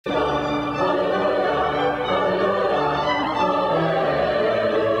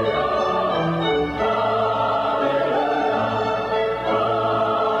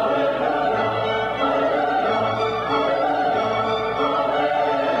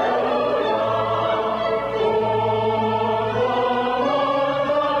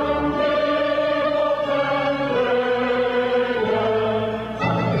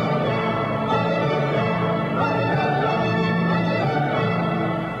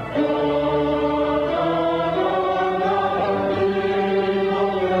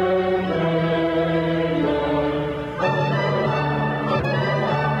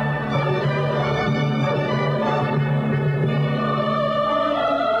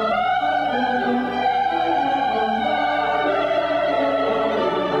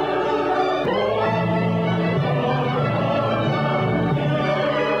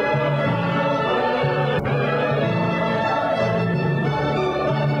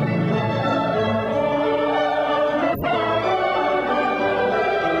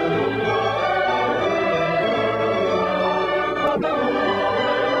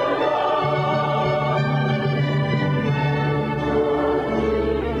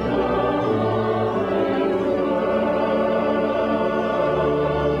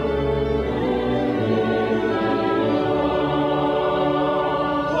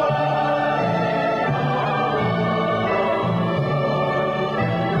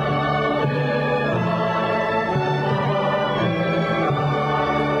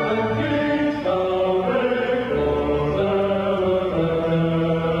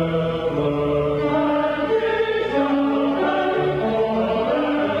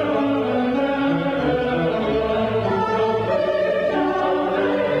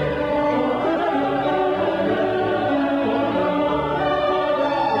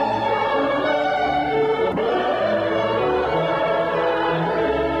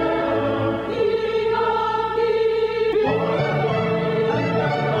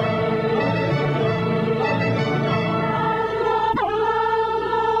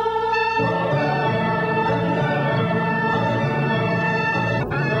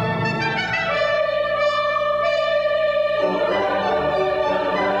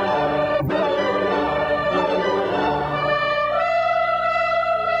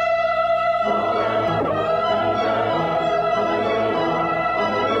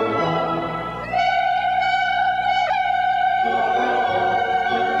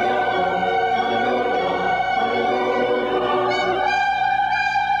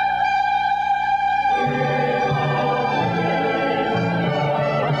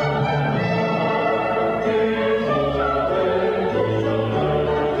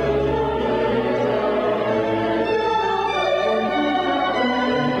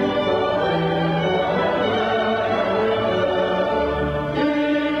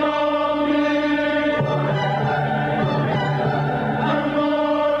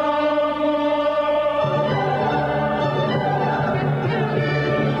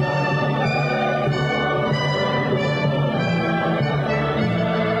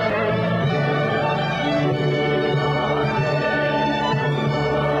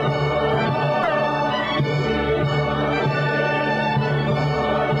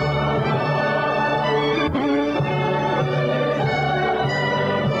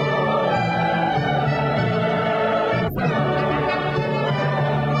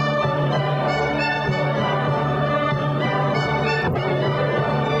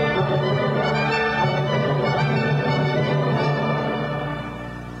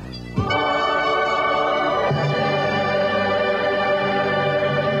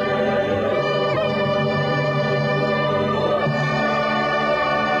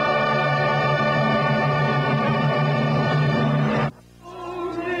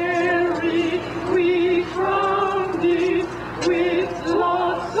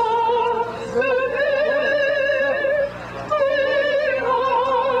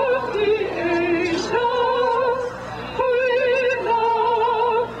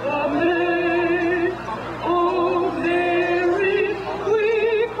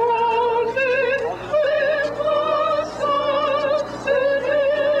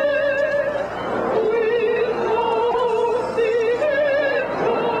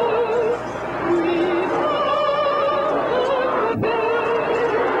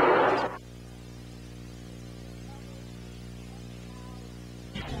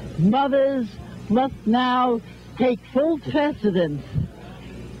Mothers must now take full precedence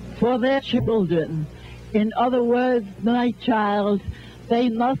for their children. In other words, my child, they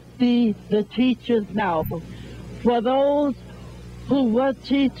must be the teachers now. For those who were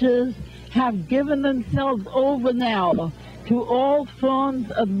teachers have given themselves over now to all forms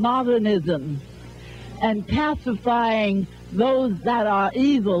of modernism and pacifying those that are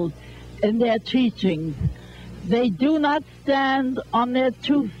evil in their teachings. They do not stand on their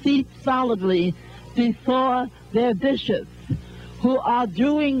 2 feet solidly before their bishops, who are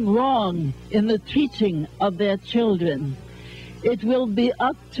doing wrong in the teaching of their children. It will be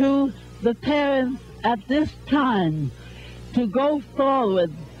up to the parents at this time to go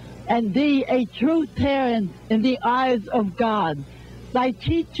forward and be a true parent in the eyes of God by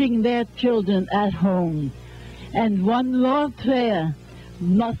teaching their children at home. And one Lord's Prayer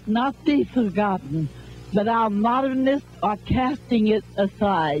must not be forgotten, but our modernists are casting it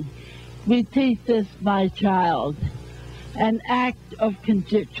aside. We teach this, my child, an act of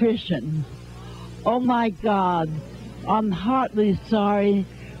contrition. Oh my God, I'm heartily sorry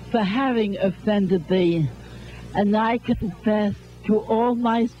for having offended thee, and I confess to all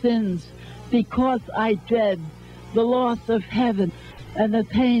my sins because I dread the loss of heaven and the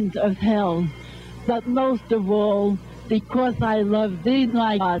pains of hell, but most of all because I love thee,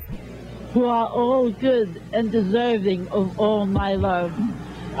 my God, who are all good and deserving of all my love.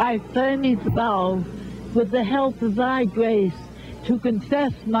 I firmly vow, with the help of thy grace, to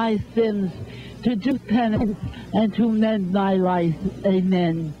confess my sins, to do penance, and to mend my life.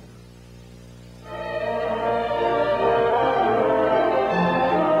 Amen.